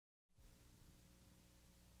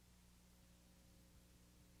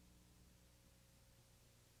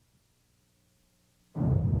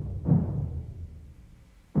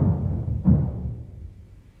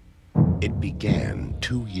It began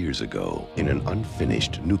 2 years ago in an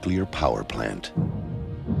unfinished nuclear power plant.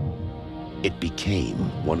 It became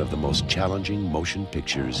one of the most challenging motion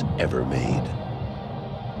pictures ever made.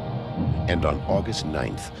 And on August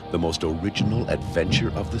 9th, the most original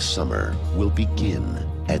adventure of the summer will begin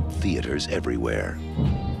at theaters everywhere.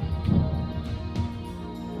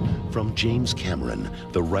 From James Cameron,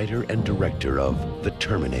 the writer and director of The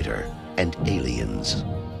Terminator and Aliens,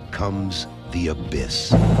 comes The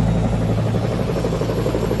Abyss.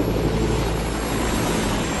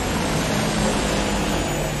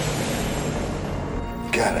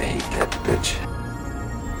 God, I hate that bitch.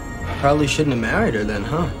 Probably shouldn't have married her then,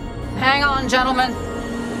 huh? Hang on, gentlemen.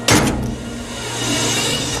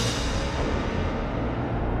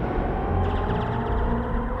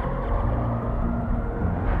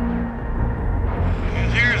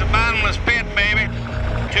 Here's a bottomless pit, baby.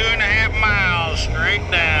 2.5 miles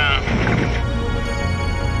straight down.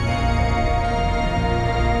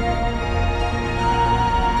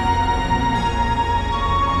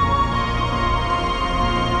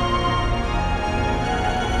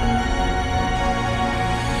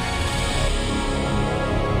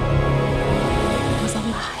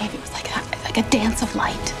 Like a dance of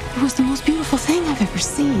light. It was the most beautiful thing I've ever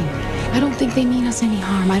seen. I don't think they mean us any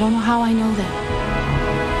harm. I don't know how I know that.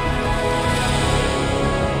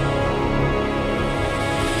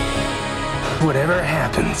 Whatever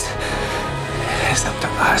happens, it's up to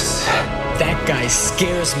us. That guy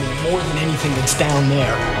scares me more than anything that's down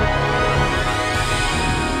there.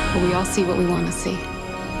 But we all see what we want to see.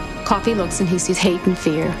 Coffee looks and he sees hate and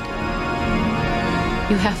fear.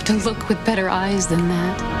 You have to look with better eyes than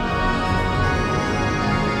that.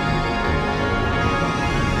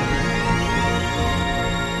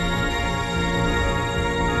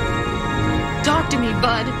 Talk to me,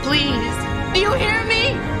 bud, please. Do you hear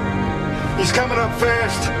me? He's coming up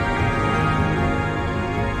fast.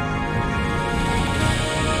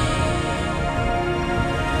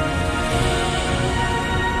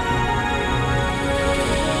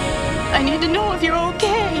 I need to know if you're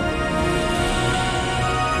okay.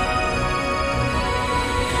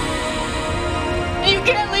 You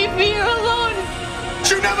can't leave me here alone.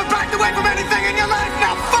 You never backed away from anything in your life.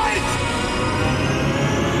 Now fight!